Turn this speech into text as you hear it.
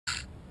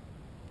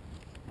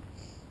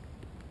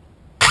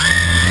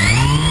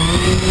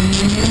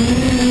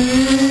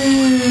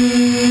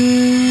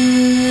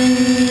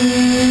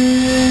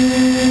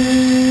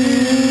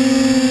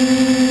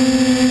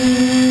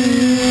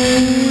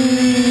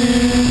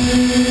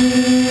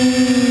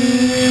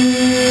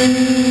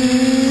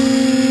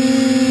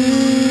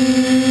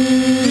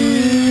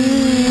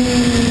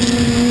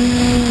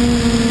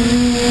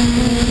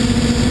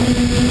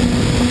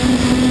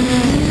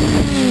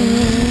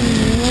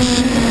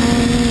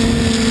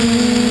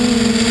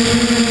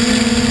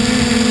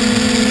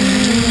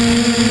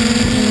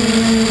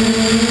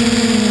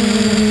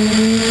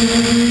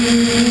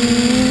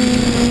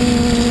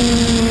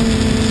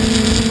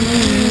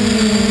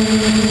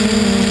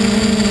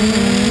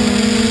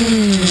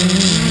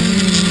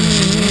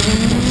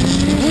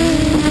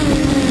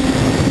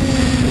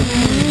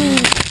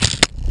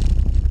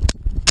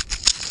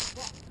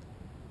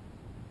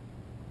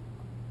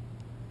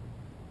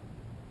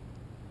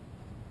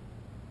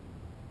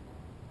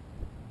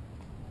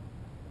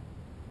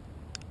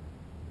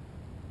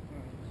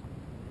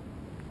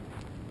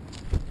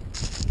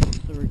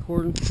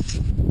recording.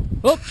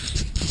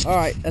 Oops.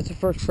 Alright, that's the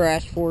first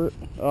crash for it.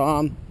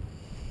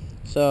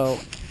 So,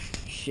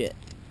 shit.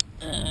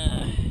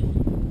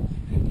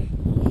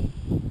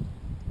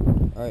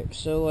 Alright,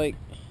 so like,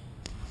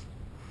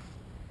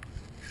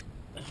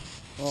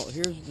 well,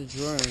 here's the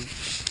drone.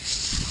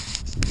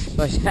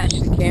 So I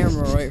attached the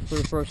camera right for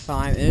the first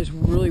time, and it's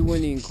really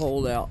windy and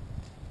cold out.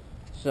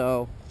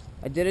 So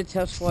I did a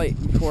test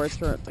flight before I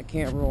turned the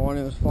camera on.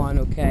 It was flying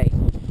okay,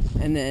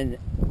 and then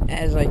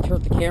as I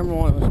turned the camera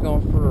on, I was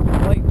going for a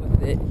flight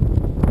with it.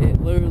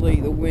 It literally,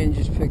 the wind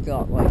just picked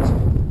up like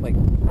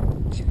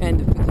 10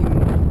 to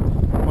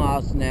 15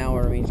 miles an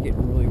hour. I mean, it's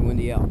getting really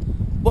windy out.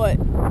 But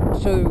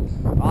so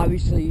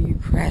obviously you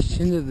crashed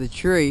into the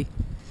tree.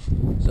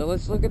 So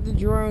let's look at the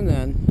drone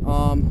then.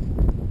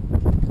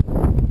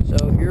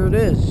 So here it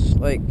is.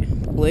 Like,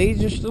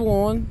 blades are still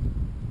on.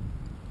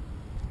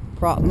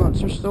 Prop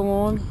nuts are still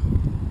on.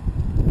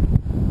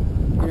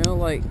 You know,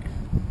 like,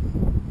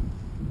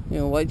 you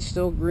know, light's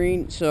still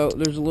green. So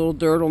there's a little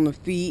dirt on the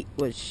feet,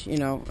 which, you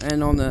know,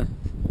 and on the,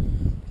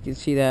 you can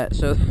see that.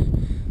 So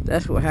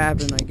that's what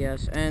happened, I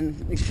guess. And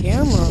the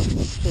camera,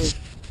 so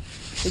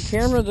the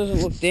camera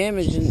doesn't look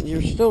damaged, and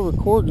you're still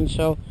recording.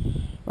 So,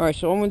 alright,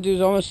 so what I'm going to do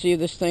is I'm going to see if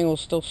this thing will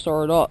still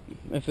start up.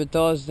 If it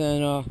does,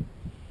 then,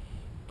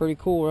 pretty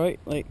cool, right?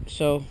 Like,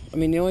 so, I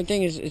mean, the only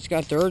thing is it's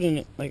got dirt in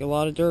it, like a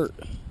lot of dirt.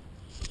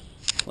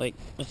 Like,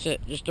 that's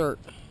it, just dirt.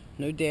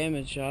 No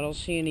damage. I don't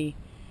see any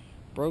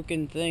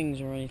broken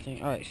things or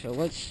anything. Alright, so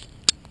let's,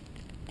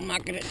 I'm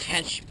not going to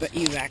attach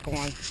you back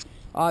on.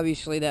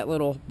 Obviously, that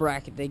little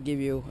bracket they give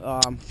you,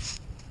 I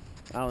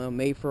don't know,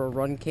 made for a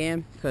run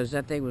cam, because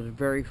that thing was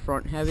very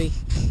front heavy.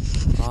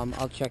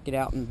 I'll check it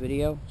out in the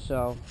video.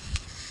 So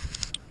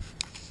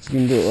you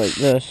can do it like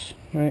this,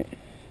 right?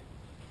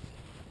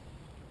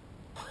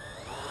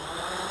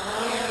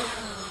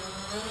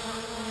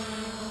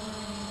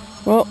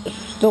 Well, it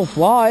still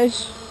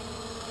flies.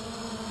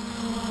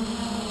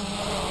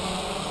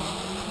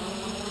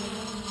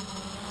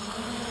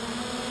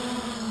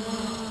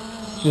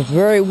 It's just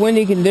very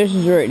windy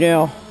conditions right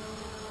now.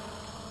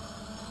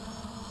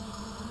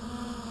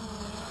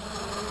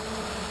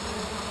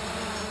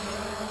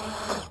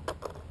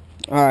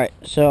 Alright,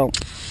 so,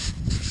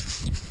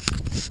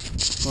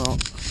 well,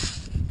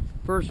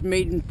 first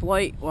Maiden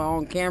flight while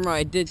on camera.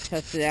 I did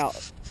test it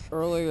out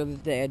earlier the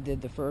day I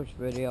did the first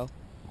video.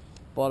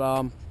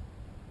 But,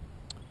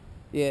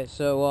 yeah,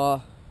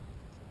 so,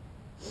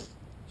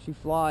 she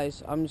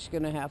flies. I'm just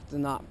gonna have to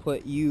not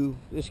put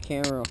this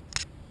camera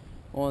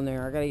on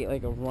there. I gotta get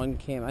like a run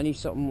cam. I need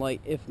something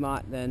light. If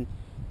not, then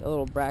the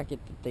little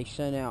bracket that they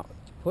sent out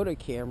to put a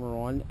camera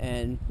on.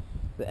 And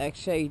the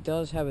XK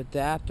does have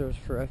adapters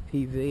for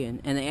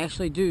FPV, and they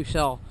actually do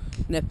sell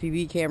an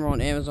FPV camera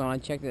on Amazon. I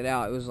checked it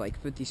out. It was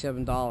like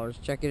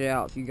 $57. Check it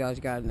out if you guys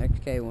got an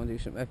XK and want to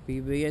do some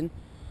FPV in.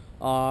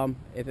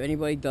 If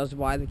anybody does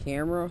buy the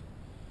camera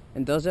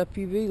and does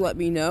FPV, let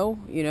me know.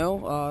 You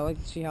know, I'd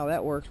like to see how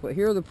that works. But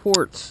here are the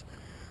ports.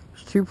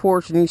 There's 2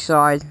 ports on each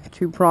side,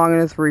 2-prong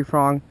and a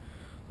 3-prong.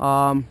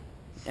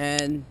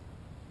 And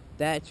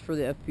that's for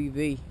the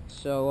FPV.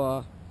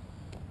 So,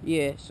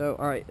 yeah, so,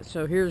 alright,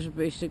 so here's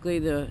basically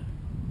the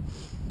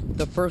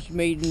first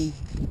Maiden,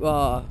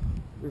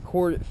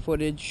 recorded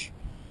footage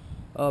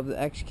of the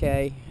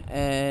XK,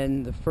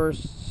 and the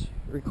first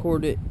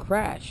recorded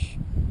crash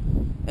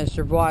and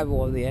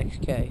survival of the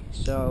XK.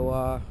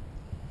 So,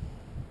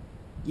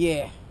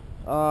 yeah,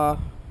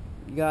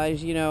 you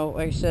guys, you know,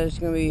 like I said, it's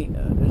gonna be, it's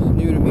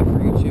new to me for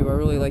YouTube. I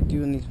really like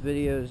doing these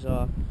videos.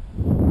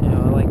 You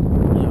know,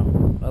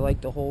 I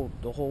like the whole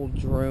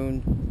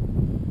drone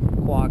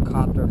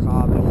quadcopter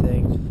hobby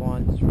thing. It's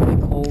fun. It's really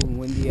cold and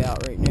windy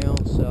out right now,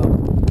 so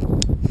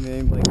I mean,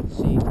 anybody can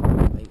see.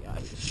 Like,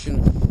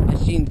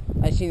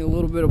 I seen a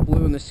little bit of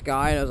blue in the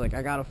sky, and I was like,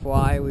 I gotta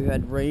fly. We've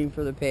had rain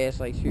for the past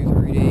like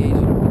 2-3 days.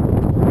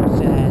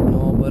 Sad and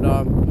all, but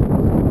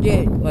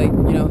yeah, like,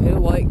 you know, hit a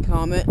like,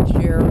 comment,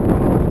 share.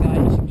 Got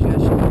any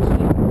suggestions?